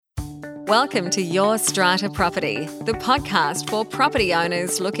Welcome to Your Strata Property, the podcast for property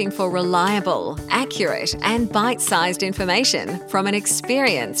owners looking for reliable, accurate, and bite-sized information from an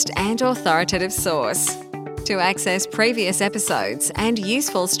experienced and authoritative source. To access previous episodes and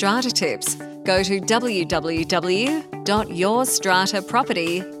useful strata tips, go to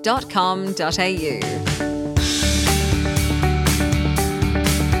www.yourstrataproperty.com.au.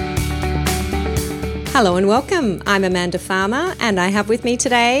 Hello and welcome. I'm Amanda Farmer and I have with me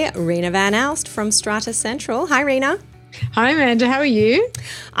today Rena Van Alst from Strata Central. Hi, Rena. Hi, Amanda. How are you?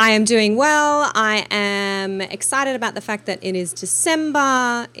 I am doing well. I am excited about the fact that it is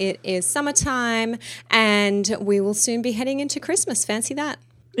December, it is summertime, and we will soon be heading into Christmas. Fancy that.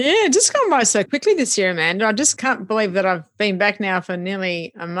 Yeah, just gone by so quickly this year, Amanda. I just can't believe that I've been back now for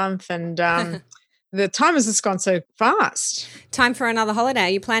nearly a month and the time has just gone so fast. Time for another holiday. Are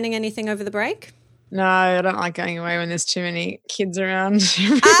you planning anything over the break? No, I don't like going away when there's too many kids around.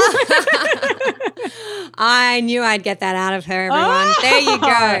 I knew I'd get that out of her, everyone. There you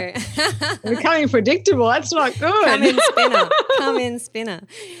go. Becoming predictable. That's not good. Come in, spinner.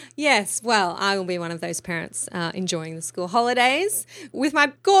 Yes, well, I will be one of those parents enjoying the school holidays with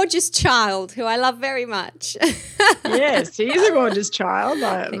my gorgeous child, who I love very much. Yes, he is a gorgeous child.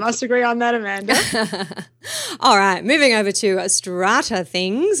 I must agree on that, Amanda. All right, moving over to strata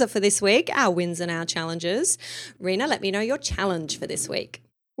things for this week, our wins and our challenges. Rena, let me know your challenge for this week.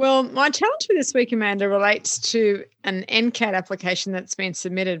 Well, my challenge for this week, Amanda, relates to an NCAT application that's been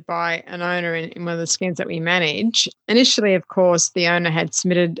submitted by an owner in one of the schemes that we manage. Initially, of course, the owner had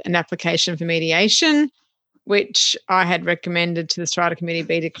submitted an application for mediation, which I had recommended to the Strata Committee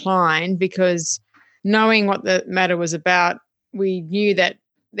be declined because knowing what the matter was about, we knew that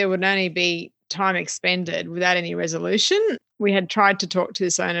there would only be time expended without any resolution. We had tried to talk to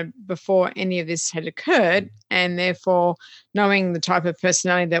this owner before any of this had occurred, and therefore knowing the type of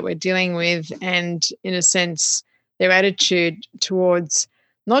personality that we're dealing with and, in a sense, their attitude towards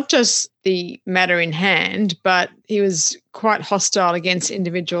not just the matter in hand, but he was quite hostile against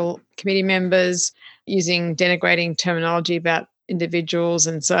individual committee members, using denigrating terminology about individuals.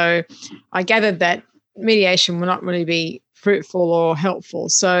 And so I gathered that mediation will not really be fruitful or helpful.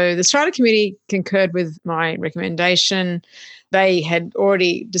 So the Strata Committee concurred with my recommendation. They had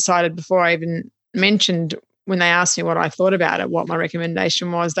already decided before I even mentioned, when they asked me what I thought about it, what my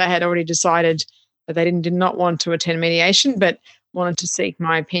recommendation was, they had already decided that they did not want to attend mediation but wanted to seek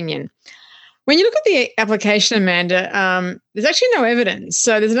my opinion. When you look at the application, Amanda, there's actually no evidence.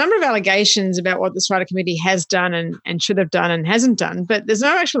 So there's a number of allegations about what the Strata Committee has done and should have done and hasn't done, but there's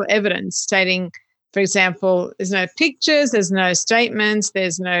no actual evidence stating, for example, there's no pictures, there's no statements,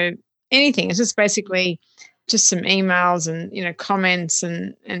 there's no anything. It's just basically just some emails and, comments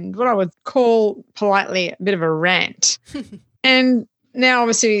and what I would call politely a bit of a rant. And now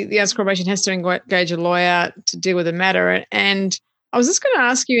obviously the Arts Corporation has to engage a lawyer to deal with the matter. And I was just going to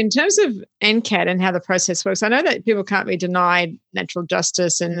ask you, in terms of NCAT and how the process works, I know that people can't be denied natural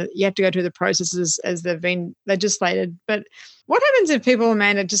justice and you have to go through the processes as they've been legislated. But what happens if people,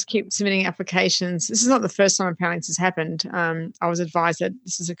 Amanda, just keep submitting applications? This is not the first time apparently this has happened. I was advised that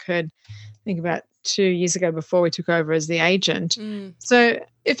this has occurred, I think, about 2 years ago before we took over as the agent. So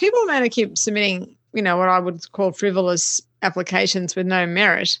if people, Amanda, keep submitting, what I would call frivolous applications with no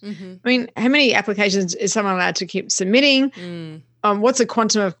merit, I mean, how many applications is someone allowed to keep submitting? What's the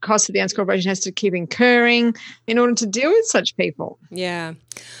quantum of cost that the Arts Corporation has to keep incurring in order to deal with such people? Yeah.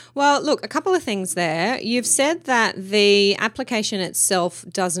 Well, look, a couple of things there. You've said that the application itself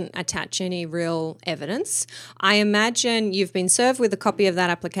doesn't attach any real evidence. I imagine you've been served with a copy of that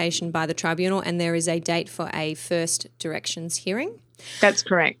application by the tribunal and there is a date for a first directions hearing. That's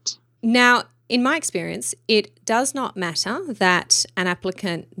correct. Now, in my experience, it does not matter that an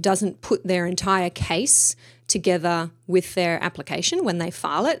applicant doesn't put their entire case together with their application when they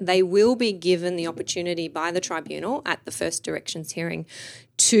file it. They will be given the opportunity by the tribunal at the first directions hearing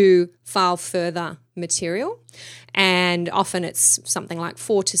to file further material. And often it's something like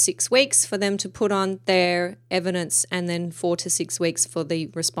 4 to 6 weeks for them to put on their evidence and then 4 to 6 weeks for the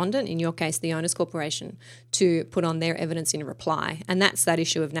respondent, in your case the Owners Corporation, to put on their evidence in reply. And that's that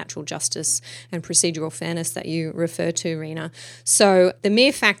issue of natural justice and procedural fairness that you refer to, Rena. So the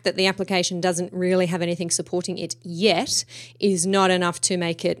mere fact that the application doesn't really have anything supporting it yet is not enough to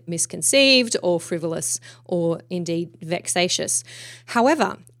make it misconceived or frivolous or indeed vexatious.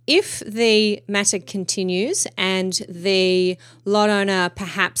 However, If the matter continues and the lot owner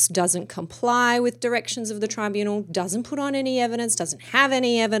perhaps doesn't comply with directions of the tribunal, doesn't put on any evidence, doesn't have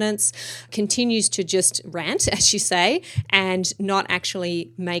any evidence, continues to just rant, as you say, and not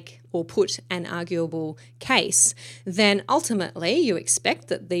actually make or put an arguable case, then ultimately you expect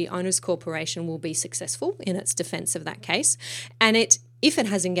that the owner's corporation will be successful in its defence of that case. And if it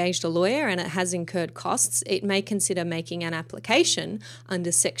has engaged a lawyer and it has incurred costs, it may consider making an application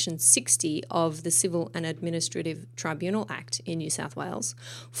under Section 60 of the Civil and Administrative Tribunal Act in New South Wales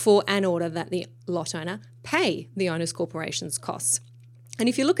for an order that the lot owner pay the owner's corporation's costs. And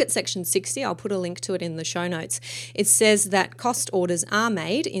if you look at Section 60, I'll put a link to it in the show notes, it says that cost orders are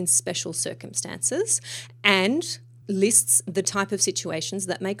made in special circumstances and lists the type of situations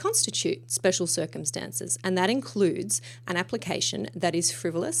that may constitute special circumstances, and that includes an application that is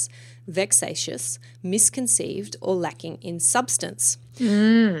frivolous, vexatious, misconceived, or lacking in substance.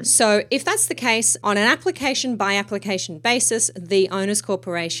 So if that's the case, on an application by application basis, the owner's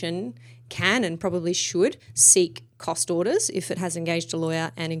corporation can and probably should seek cost orders if it has engaged a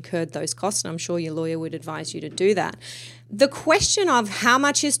lawyer and incurred those costs, and I'm sure your lawyer would advise you to do that. The question of how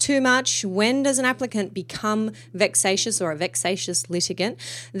much is too much, when does an applicant become vexatious or a vexatious litigant,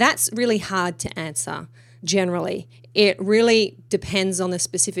 that's really hard to answer generally. It really depends on the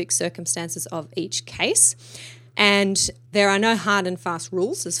specific circumstances of each case. And there are no hard and fast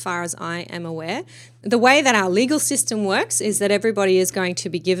rules as far as I am aware. The way that our legal system works is that everybody is going to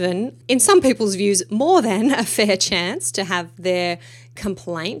be given, in some people's views, more than a fair chance to have their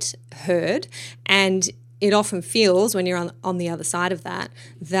complaint heard. And it often feels, when you're on the other side of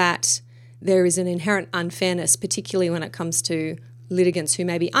that there is an inherent unfairness, particularly when it comes to litigants who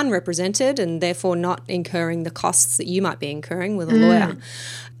may be unrepresented and therefore not incurring the costs that you might be incurring with a lawyer.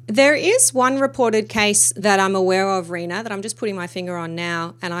 There is one reported case that I'm aware of, Rena, that I'm just putting my finger on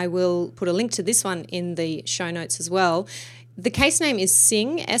now, and I will put a link to this one in the show notes as well. The case name is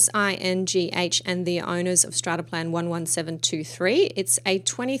Singh, S-I-N-G-H, and the owners of Strataplan 11723. It's a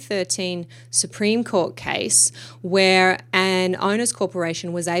 2013 Supreme Court case where an owners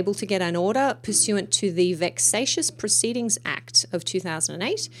corporation was able to get an order pursuant to the Vexatious Proceedings Act of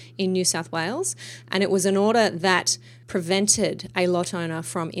 2008 in New South Wales, and it was an order that prevented a lot owner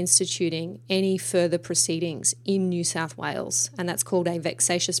from instituting any further proceedings in New South Wales, and that's called a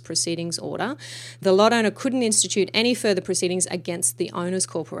vexatious proceedings order. The lot owner couldn't institute any further proceedings against the owners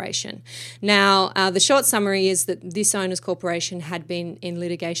corporation. Now, the short summary is that this owners corporation had been in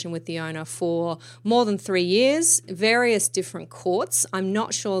litigation with the owner for more than 3 years, various different courts. I'm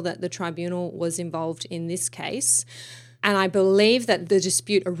not sure that the tribunal was involved in this case, and I believe that the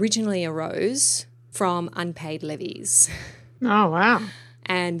dispute originally arose from unpaid levies. Oh, wow.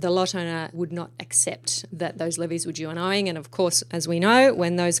 And the lot owner would not accept that those levies were due and owing. And of course, as we know,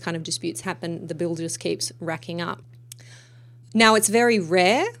 when those kind of disputes happen, the bill just keeps racking up. Now, it's very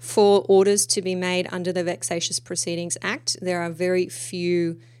rare for orders to be made under the Vexatious Proceedings Act. There are very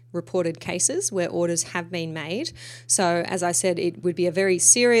few reported cases where orders have been made. So, as I said, it would be a very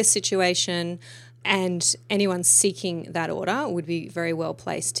serious situation, and anyone seeking that order would be very well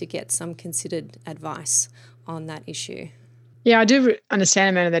placed to get some considered advice on that issue. Yeah, I do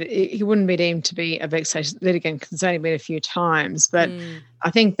understand, Amanda, that he wouldn't be deemed to be a vexatious litigant because it's only been a few times. But I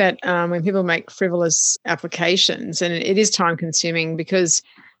think that when people make frivolous applications, and it is time consuming because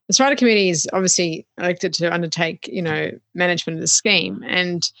the Strata Committee is obviously elected to undertake, management of the scheme.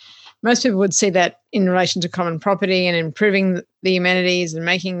 And most people would see that in relation to common property and improving the amenities and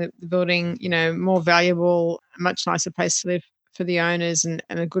making the building, more valuable, a much nicer place to live for the owners and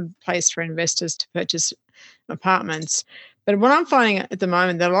a good place for investors to purchase apartments. But what I'm finding at the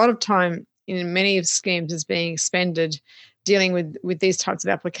moment, that a lot of time in many of schemes is being expended dealing with these types of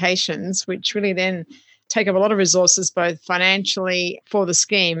applications, which really then take up a lot of resources, both financially for the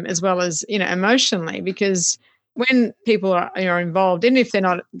scheme as well as, emotionally, because when people are involved, even if they're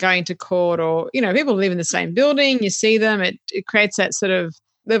not going to court or, people live in the same building, you see them, it creates that sort of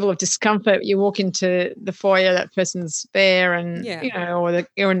level of discomfort. You walk into the foyer, that person's there and, or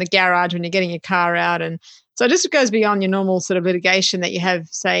you're in the garage when you're getting your car out. And so it just goes beyond your normal sort of litigation that you have,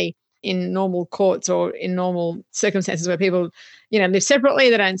 say, in normal courts or in normal circumstances where people, live separately,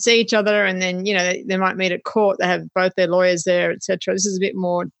 they don't see each other, and then, they might meet at court, they have both their lawyers there, etc. This is a bit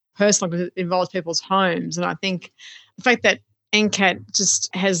more personal because it involves people's homes. And I think the fact that NCAT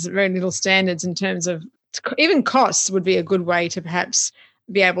just has very little standards in terms of even costs would be a good way to perhaps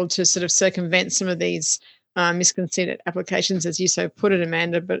be able to sort of circumvent some of these misconceived applications, as you so put it,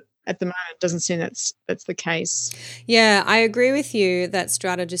 Amanda. But at the moment, it doesn't seem that's the case. Yeah, I agree with you that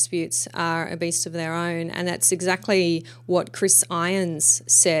strata disputes are a beast of their own, and that's exactly what Chris Irons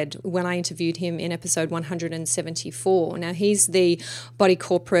said when I interviewed him in episode 174. Now, he's the Body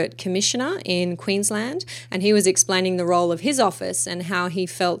Corporate Commissioner in Queensland, and he was explaining the role of his office and how he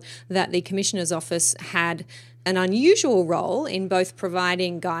felt that the Commissioner's office had an unusual role in both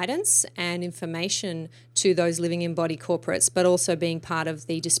providing guidance and information to those living in body corporates, but also being part of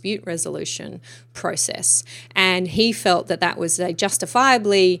the dispute resolution process. And he felt that that was a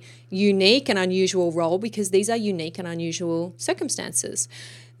justifiably unique and unusual role because these are unique and unusual circumstances.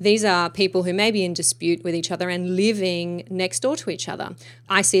 These are people who may be in dispute with each other and living next door to each other.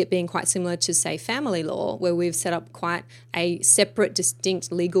 I see it being quite similar to, say, family law, where we've set up quite a separate,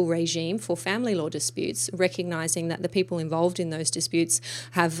 distinct legal regime for family law disputes, recognising that the people involved in those disputes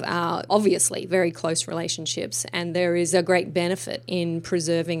have obviously very close relationships, and there is a great benefit in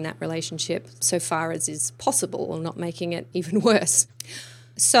preserving that relationship so far as is possible, or not making it even worse.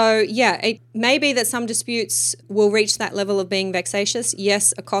 So, yeah, it may be that some disputes will reach that level of being vexatious.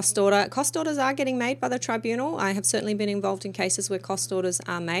 Yes, a cost order. Cost orders are getting made by the tribunal. I have certainly been involved in cases where cost orders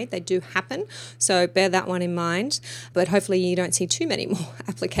are made. They do happen, so bear that one in mind. But hopefully you don't see too many more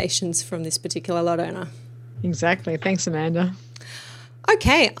applications from this particular lot owner. Exactly. Thanks, Amanda.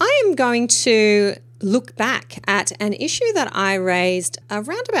 Okay, I am going to look back at an issue that I raised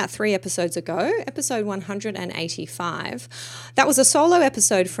around about 3 episodes ago, episode 185. That was a solo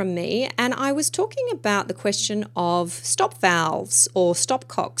episode from me, and I was talking about the question of stop valves or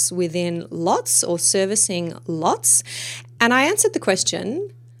stopcocks within lots or servicing lots. And I answered the question,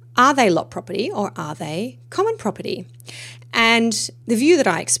 are they lot property or are they common property? And the view that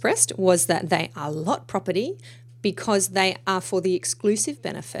I expressed was that they are lot property because they are for the exclusive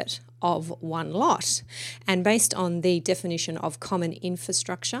benefit of one lot. And based on the definition of common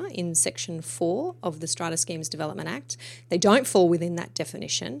infrastructure in Section 4 of the Strata Schemes Development Act, they don't fall within that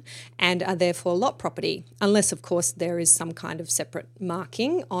definition and are therefore lot property, unless, of course, there is some kind of separate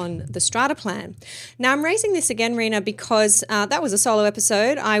marking on the strata plan. Now, I'm raising this again, Rena, because that was a solo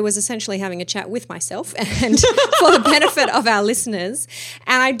episode. I was essentially having a chat with myself and for the benefit of our listeners.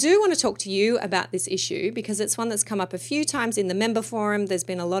 And I do want to talk to you about this issue because it's one that's come up a few times in the member forum. There's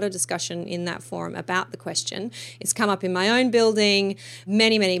been a lot of discussion in that forum about the question. It's come up in my own building.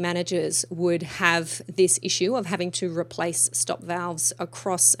 Many managers would have this issue of having to replace stop valves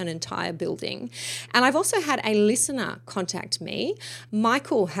across an entire building. And I've also had a listener contact me.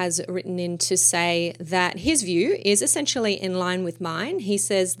 Michael has written in to say that his view is essentially in line with mine. He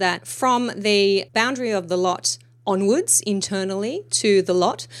says that from the boundary of the lot onwards, internally to the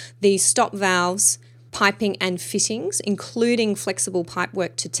lot, the stop valves, piping and fittings, including flexible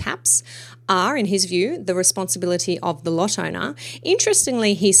pipework to taps, are, in his view, the responsibility of the lot owner.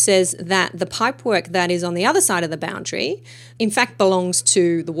 Interestingly, he says that the pipework that is on the other side of the boundary, in fact, belongs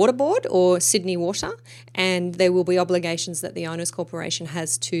to the Water Board or Sydney Water, and there will be obligations that the Owners Corporation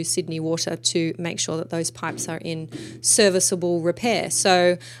has to Sydney Water to make sure that those pipes are in serviceable repair.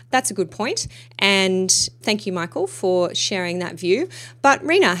 So that's a good point, and thank you, Michael, for sharing that view. But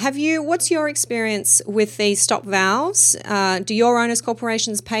Rena, what's your experience with these stop valves? Do your Owners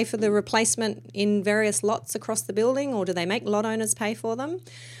Corporations pay for the replacement in various lots across the building, or do they make lot owners pay for them?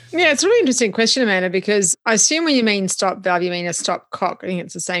 Yeah, it's a really interesting question, Amanda, because I assume when you mean stop valve, you mean a stop cock. I think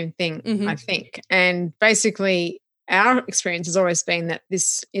it's the same thing, I think. And basically, our experience has always been that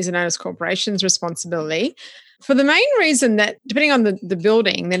this is an Owners Corporation's responsibility for the main reason that, depending on the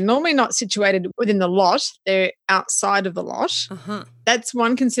building, they're normally not situated within the lot. They're outside of the lot. That's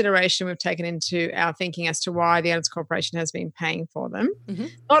one consideration we've taken into our thinking as to why the Owners Corporation has been paying for them.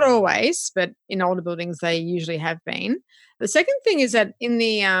 Not always, but in older buildings, they usually have been. The second thing is that in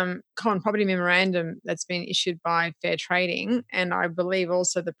the Common Property Memorandum that's been issued by Fair Trading, and I believe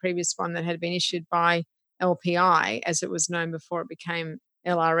also the previous one that had been issued by LPI, as it was known before it became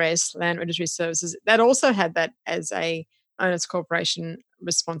LRS, Land Registry Services, that also had that as a Owners Corporation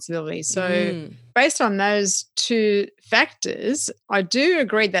responsibility. So based on those two factors, I do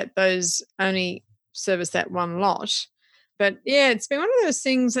agree that those only service that one lot. But yeah, it's been one of those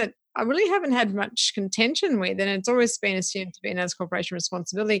things that I really haven't had much contention with, and it's always been assumed to be an Owners Corporation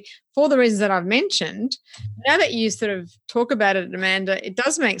responsibility for the reasons that I've mentioned. Now that you sort of talk about it, Amanda, it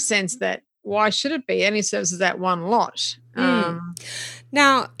does make sense that why should it be? It only services that one lot.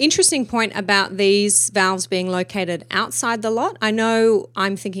 Now, interesting point about these valves being located outside the lot. I know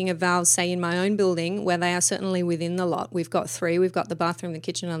I'm thinking of valves, say, in my own building where they are certainly within the lot. We've got 3. We've got the bathroom, the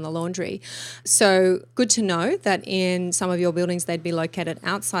kitchen and the laundry. So good to know that in some of your buildings they'd be located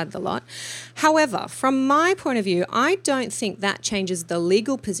outside the lot. However, from my point of view, I don't think that changes the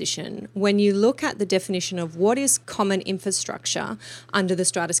legal position when you look at the definition of what is common infrastructure under the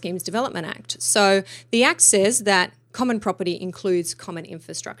Strata Schemes Development Act. So the Act says that common property includes common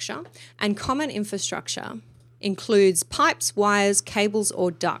infrastructure, and common infrastructure includes pipes, wires, cables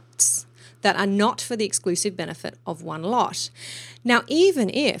or ducts that are not for the exclusive benefit of one lot. Now, even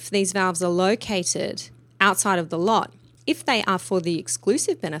if these valves are located outside of the lot, if they are for the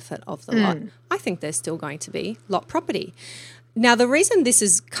exclusive benefit of the lot, I think they're still going to be lot property. Now, the reason this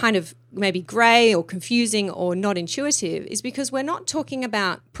is kind of maybe grey or confusing or not intuitive is because we're not talking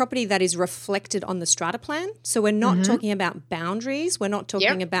about property that is reflected on the strata plan. So we're not talking about boundaries. We're not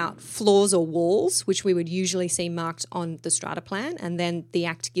talking about floors or walls, which we would usually see marked on the strata plan. And then the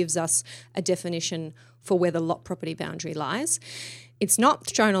Act gives us a definition for where the lot property boundary lies. It's not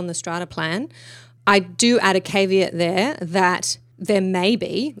shown on the strata plan. I do add a caveat there that there may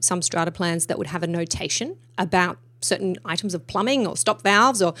be some strata plans that would have a notation about certain items of plumbing or stop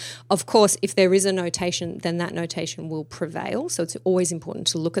valves, or of course if there is a notation then that notation will prevail, so it's always important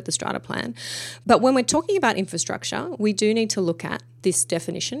to look at the strata plan. But when we're talking about infrastructure, we do need to look at this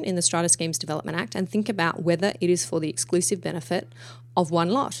definition in the Strata Schemes Development Act and think about whether it is for the exclusive benefit of one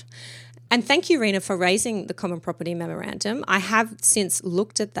lot. And thank you, Rena, for raising the Common Property Memorandum. I have since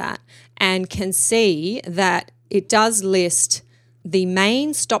looked at that and can see that it does list the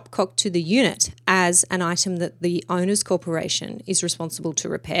main stopcock to the unit as an item that the owner's corporation is responsible to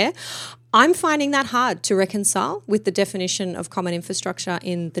repair. I'm finding that hard to reconcile with the definition of common infrastructure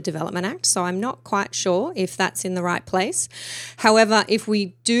in the Development Act, so I'm not quite sure if that's in the right place. However, if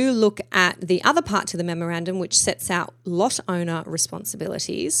we do look at the other part to the memorandum, which sets out lot owner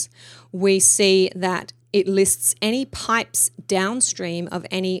responsibilities, we see that it lists any pipes downstream of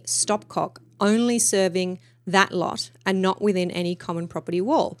any stopcock only serving that lot and not within any common property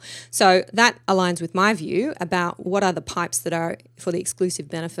wall. So that aligns with my view about what are the pipes that are for the exclusive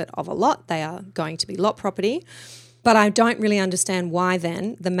benefit of a lot. They are going to be lot property. But I don't really understand why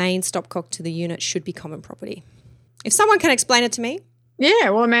then the main stopcock to the unit should be common property. If someone can explain it to me.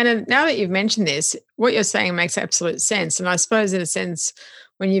 Yeah, well, Amanda, now that you've mentioned this, what you're saying makes absolute sense. And I suppose in a sense,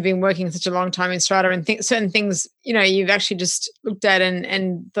 when you've been working such a long time in Strata and certain things, you've actually just looked at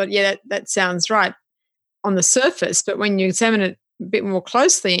and thought, yeah, that sounds right on the surface, but when you examine it a bit more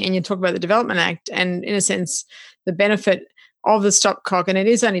closely and you talk about the Development Act and, in a sense, the benefit of the stopcock, and it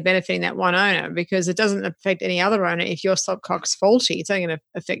is only benefiting that one owner because it doesn't affect any other owner. If your stopcock's faulty, it's only going to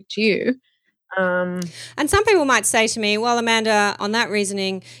affect you. And some people might say to me, well, Amanda, on that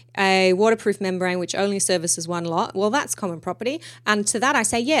reasoning, a waterproof membrane which only services one lot, well, that's common property. And to that I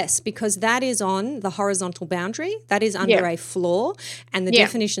say yes, because that is on the horizontal boundary. That is under a floor. And the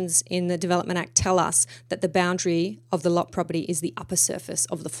definitions in the Development Act tell us that the boundary of the lot property is the upper surface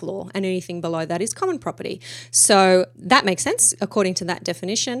of the floor, and anything below that is common property. So that makes sense according to that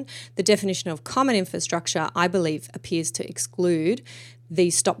definition. The definition of common infrastructure, I believe, appears to exclude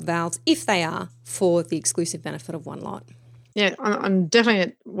these stop valves if they are for the exclusive benefit of one lot. Yeah, I'm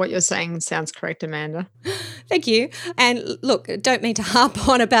definitely, what you're saying sounds correct, Amanda. Thank you. And look, don't mean to harp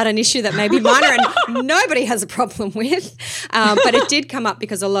on about an issue that may be minor and nobody has a problem with, but it did come up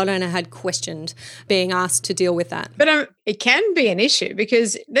because a lot owner had questioned being asked to deal with that. But it can be an issue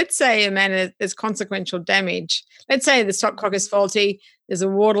because let's say, Amanda, there's consequential damage. Let's say the stopcock is faulty, there's a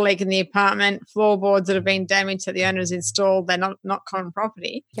water leak in the apartment, floorboards that have been damaged that the owner has installed, they're not common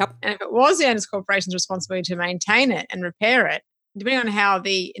property. Yep. And if it was the owner's corporation's responsibility to maintain it and repair it, depending on how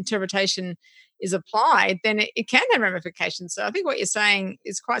the interpretation is applied, then it can have ramifications. So I think what you're saying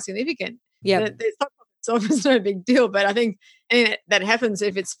is quite significant. Yeah. The stopcock itself is no big deal, but I think that happens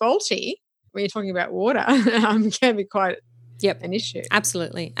if it's faulty, when you're talking about water, can be quite an issue.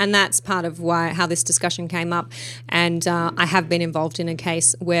 Absolutely. And that's part of how this discussion came up. And I have been involved in a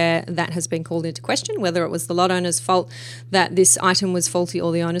case where that has been called into question, whether it was the lot owner's fault that this item was faulty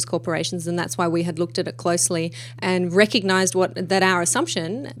or the owner's corporation's. And that's why we had looked at it closely and recognised that our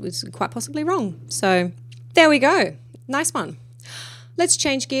assumption was quite possibly wrong. So there we go. Nice one. Let's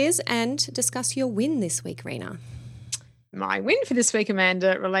change gears and discuss your win this week, Rena. My win for this week,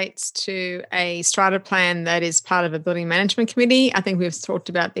 Amanda, relates to a strata plan that is part of a building management committee. I think we've talked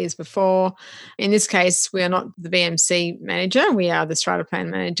about these before. In this case, we are not the BMC manager. We are the strata plan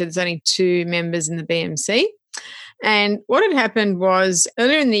manager. There's only 2 members in the BMC. And what had happened was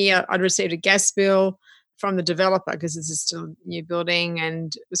earlier in the year, I'd received a gas bill from the developer because this is still a new building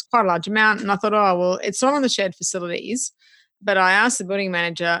and it was quite a large amount. And I thought, oh, well, it's not on the shared facilities. But I asked the building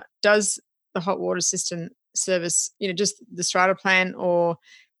manager, does the hot water system service, just the strata plan, or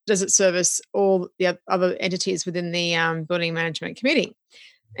does it service all the other entities within the building management committee?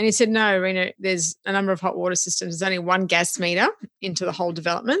 And he said, no, Rena, there's a number of hot water systems. There's only one gas meter into the whole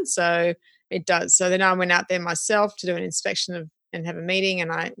development. So it does. So then I went out there myself to do an inspection and have a meeting.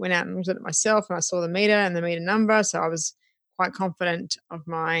 And I went out and looked at it myself and I saw the meter and the meter number. So I was quite confident of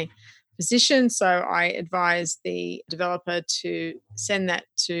my position. So I advised the developer to send that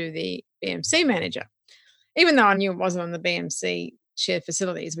to the BMC manager, even though I knew it wasn't on the BMC shared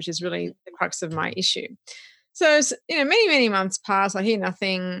facilities, which is really the crux of my issue. So, many, many months pass. I hear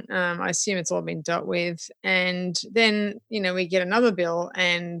nothing. I assume it's all been dealt with. And then, we get another bill,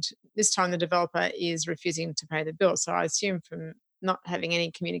 and this time the developer is refusing to pay the bill. So I assume from not having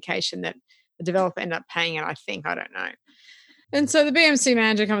any communication that the developer ended up paying it, I don't know. And so the BMC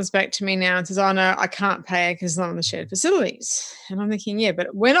manager comes back to me now and says, oh, no, I can't pay it because it's not on the shared facilities. And I'm thinking, yeah,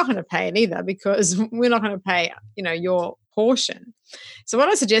 but we're not going to pay it either because we're not going to pay, your portion. So what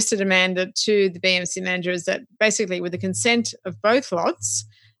I suggested, Amanda, to the BMC manager is that basically with the consent of both lots,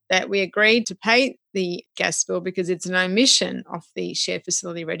 that we agreed to pay the gas bill because it's an omission off the shared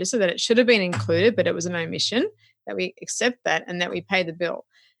facility register, that it should have been included, but it was an omission, that we accept that and that we pay the bill.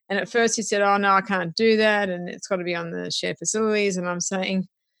 And at first he said, oh, no, I can't do that and it's got to be on the shared facilities. And I'm saying,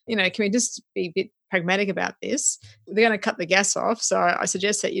 can we just be a bit pragmatic about this? They're going to cut the gas off. So I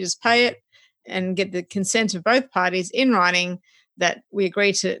suggest that you just pay it and get the consent of both parties in writing that we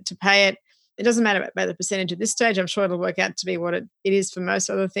agree to pay it. It doesn't matter about the percentage at this stage. I'm sure it'll work out to be what it is for most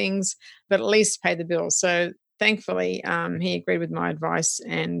other things, but at least pay the bill. So thankfully, he agreed with my advice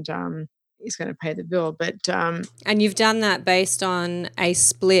and he's going to pay the bill. But and you've done that based on a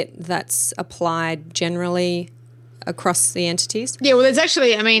split that's applied generally across the entities? Yeah, well, there's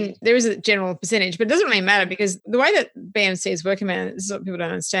actually, there is a general percentage, but it doesn't really matter because the way that BMC is working, this is what people don't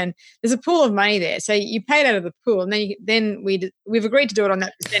understand. There's a pool of money there. So you pay it out of the pool and then we've agreed to do it on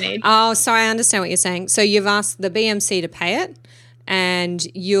that percentage. Oh, sorry, I understand what you're saying. So you've asked the BMC to pay it and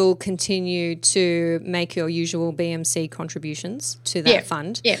you'll continue to make your usual BMC contributions to that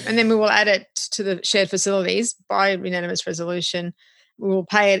fund. Yeah, and then we will add it to the shared facilities by unanimous resolution. We will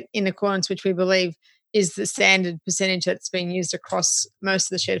pay it in accordance, which we believe is the standard percentage that's being used across most of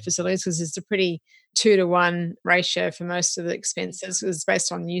the shared facilities because it's a pretty 2-to-1 ratio for most of the expenses. It's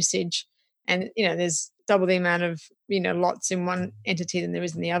based on usage. And, there's double the amount of, lots in one entity than there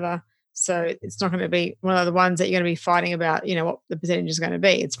is in the other. So it's not going to be one of the ones that you're going to be fighting about, what the percentage is going to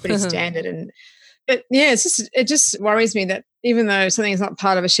be. It's pretty standard. But yeah, it just worries me that even though something is not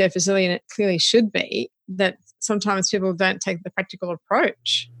part of a shared facility and it clearly should be, that sometimes people don't take the practical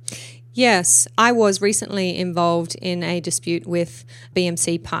approach. Yes, I was recently involved in a dispute with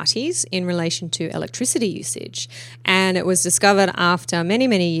BMC parties in relation to electricity usage. And it was discovered after many,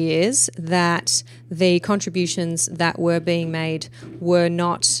 many years that the contributions that were being made were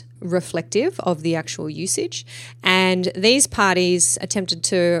not reflective of the actual usage. And these parties attempted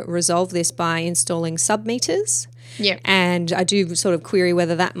to resolve this by installing sub-meters. Yeah. And I do sort of query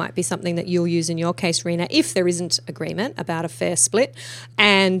whether that might be something that you'll use in your case, Rena, if there isn't agreement about a fair split.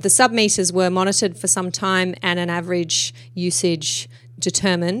 And the sub-meters were monitored for some time and an average usage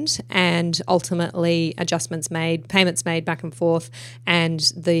determined and ultimately adjustments made, payments made back and forth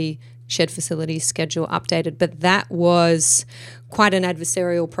and the shared facilities schedule updated. But that was quite an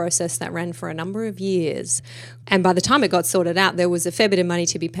adversarial process that ran for a number of years. And by the time it got sorted out, there was a fair bit of money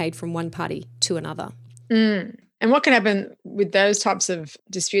to be paid from one party to another. Mm. And what can happen with those types of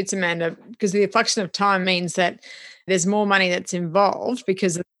disputes, Amanda, because the inflection of time means that there's more money that's involved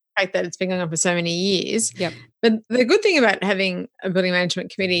because of the fact that it's been going on for so many years. Yep. But the good thing about having a building management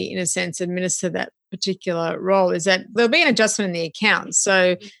committee, in a sense, administer that particular role is that there'll be an adjustment in the accounts.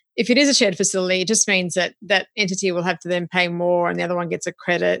 So if it is a shared facility, it just means that that entity will have to then pay more and the other one gets a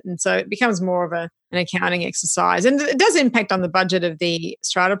credit. And so it becomes more of an accounting exercise. And it does impact on the budget of the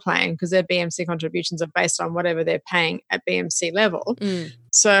strata plan because their BMC contributions are based on whatever they're paying at BMC level. Mm.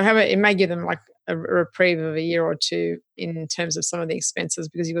 So however, it may give them like a reprieve of a year or two in terms of some of the expenses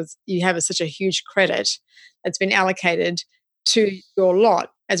because you have such a huge credit that's been allocated to your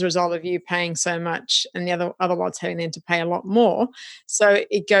lot as a result of you paying so much and the other lots having then to pay a lot more. So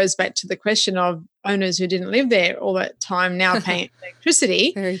it goes back to the question of owners who didn't live there all that time now paying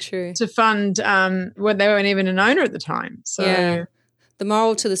electricity. Very true. To fund when they weren't even an owner at the time. So yeah. The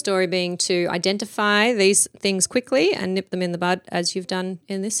moral to the story being to identify these things quickly and nip them in the bud as you've done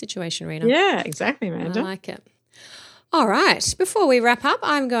in this situation, Rena. Yeah, exactly, Amanda. I like it. All right, before we wrap up,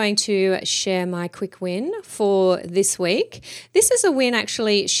 I'm going to share my quick win for this week. This is a win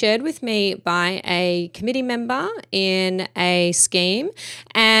actually shared with me by a committee member in a scheme,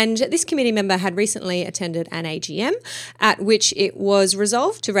 and this committee member had recently attended an AGM at which it was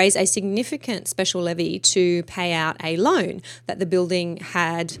resolved to raise a significant special levy to pay out a loan that the building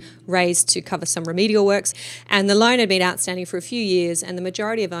had raised to cover some remedial works, and the loan had been outstanding for a few years, and the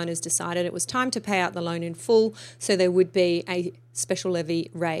majority of owners decided it was time to pay out the loan in full, so there would be a special levy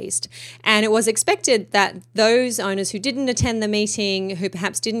raised. And it was expected that those owners who didn't attend the meeting, who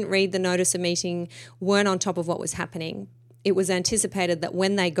perhaps didn't read the notice of meeting, weren't on top of what was happening. It was anticipated that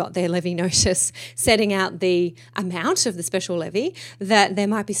when they got their levy notice setting out the amount of the special levy, that there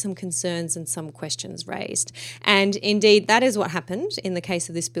might be some concerns and some questions raised. And indeed, that is what happened in the case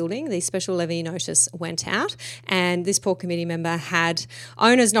of this building. The special levy notice went out, and this poor committee member had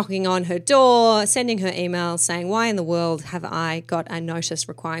owners knocking on her door, sending her emails saying, why in the world have I got a notice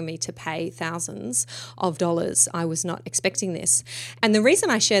requiring me to pay thousands of dollars? I was not expecting this. And the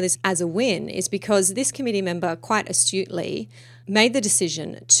reason I share this as a win is because this committee member quite astutely made the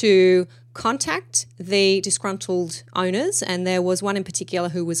decision to contact the disgruntled owners, and there was one in particular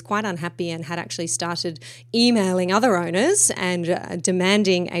who was quite unhappy and had actually started emailing other owners and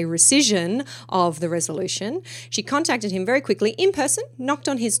demanding a rescission of the resolution. She contacted him very quickly in person, knocked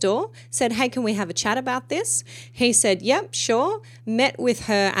on his door, said, hey, can we have a chat about this? He said, yep, sure, met with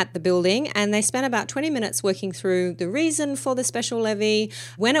her at the building, and they spent about 20 minutes working through the reason for the special levy,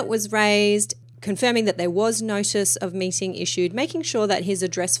 when it was raised, confirming that there was notice of meeting issued, making sure that his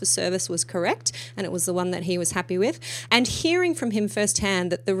address for service was correct and it was the one that he was happy with, and hearing from him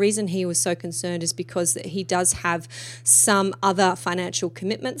firsthand that the reason he was so concerned is because that he does have some other financial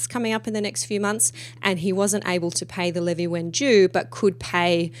commitments coming up in the next few months, and he wasn't able to pay the levy when due but could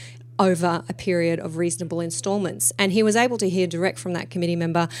pay over a period of reasonable instalments. And he was able to hear direct from that committee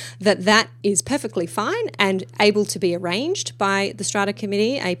member that that is perfectly fine and able to be arranged by the Strata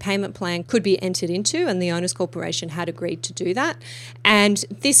Committee. A payment plan could be entered into, and the Owners Corporation had agreed to do that. And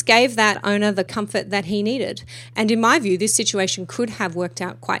this gave that owner the comfort that he needed. And in my view, this situation could have worked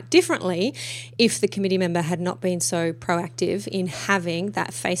out quite differently if the committee member had not been so proactive in having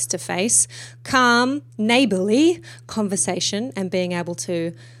that face-to-face, calm, neighbourly conversation and being able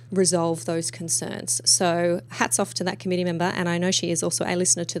to resolve those concerns. So hats off to that committee member, and I know she is also a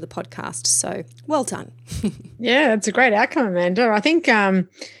listener to the podcast, so well done. Yeah, it's a great outcome, Amanda. I think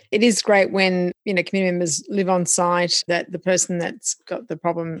it is great when, committee members live on site, that the person that's got the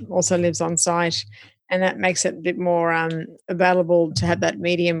problem also lives on site, and that makes it a bit more available to have that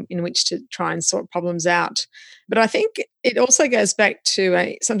medium in which to try and sort problems out. But I think it also goes back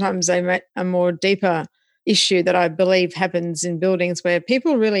to sometimes a more deeper issue that I believe happens in buildings where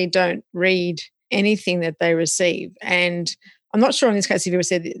people really don't read anything that they receive. And I'm not sure in this case if you ever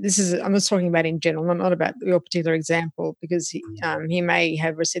said this is, I'm just talking about in general, not about your particular example, because he may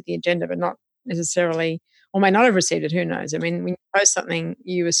have received the agenda but not necessarily, or may not have received it, who knows. I mean, when you post something,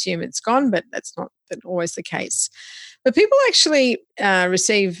 you assume it's gone, but that's not always the case. But people actually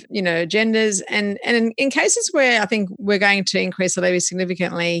receive, agendas, and in cases where I think we're going to increase the levy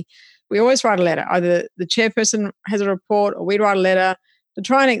significantly, we always write a letter. Either the chairperson has a report or we write a letter to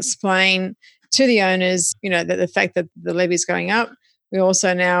try and explain to the owners, that the fact that the levy is going up. We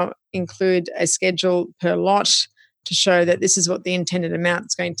also now include a schedule per lot to show that this is what the intended amount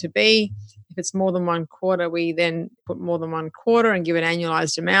is going to be. If it's more than one quarter, we then put more than one quarter and give an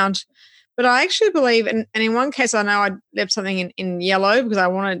annualized amount. But I actually believe, and in one case I know I left something in yellow because I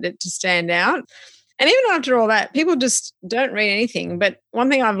wanted it to stand out. And even after all that, people just don't read anything. But one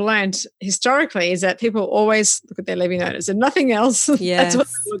thing I've learned historically is that people always look at their levy notice and nothing else. Yes. That's what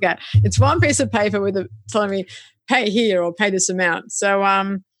they look at. It's one piece of paper with telling me pay here or pay this amount. So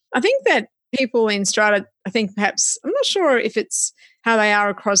I think that people in Strata, I think perhaps, I'm not sure if it's how they are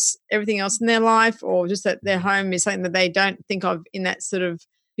across everything else in their life, or just that their home is something that they don't think of in that sort of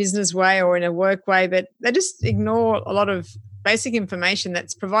business way or in a work way, but they just ignore a lot of basic information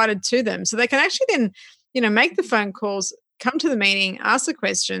that's provided to them. So they can actually then, make the phone calls, come to the meeting, ask the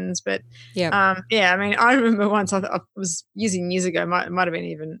questions. But I mean, I remember once I was using years ago, it might have been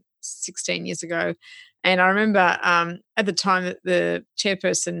even 16 years ago. And I remember at the time that the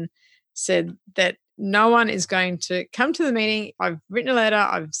chairperson said that no one is going to come to the meeting. I've written a letter.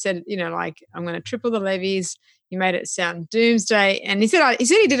 I've said, I'm going to triple the levies. He made it sound doomsday. And he said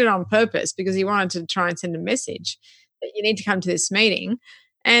he did it on purpose because he wanted to try and send a message that you need to come to this meeting.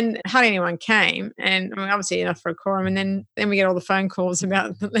 And hardly anyone came. And I mean, obviously enough for a quorum. And then we get all the phone calls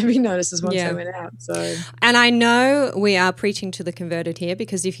about the levy notices once they went out. So, and I know we are preaching to the converted here,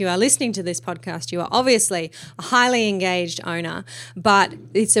 because if you are listening to this podcast, you are obviously a highly engaged owner. But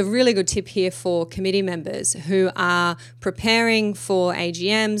it's a really good tip here for committee members who are preparing for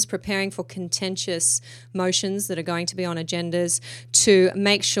AGMs, preparing for contentious motions that are going to be on agendas, to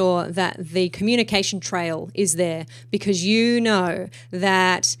make sure that the communication trail is there, because you know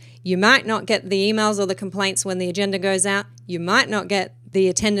that you might not get the emails or the complaints when the agenda goes out. You might not get the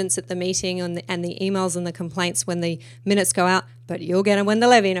attendance at the meeting and the emails and the complaints when the minutes go out, but you'll get them when the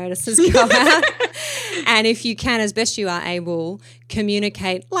levy notices go out. And if you can, as best you are able,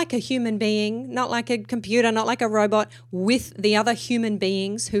 communicate like a human being, not like a computer, not like a robot, with the other human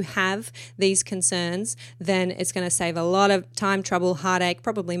beings who have these concerns, then it's going to save a lot of time, trouble, heartache,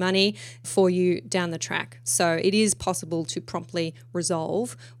 probably money for you down the track. So it is possible to promptly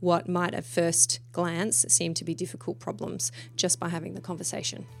resolve what might at first glance seem to be difficult problems just by having the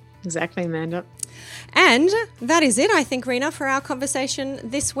conversation. Exactly, Amanda. And that is it, I think, Rena, for our conversation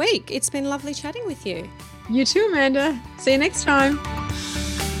this week. It's been lovely chatting with you. You too, Amanda. See you next time.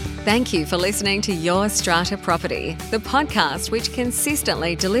 Thank you for listening to Your Strata Property, the podcast which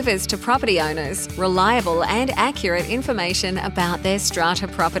consistently delivers to property owners reliable and accurate information about their strata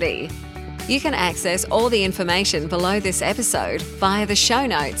property. You can access all the information below this episode via the show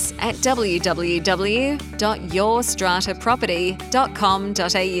notes at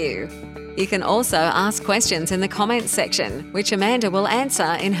www.yourstrataproperty.com.au. You can also ask questions in the comments section, which Amanda will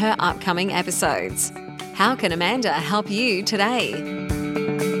answer in her upcoming episodes. How can Amanda help you today?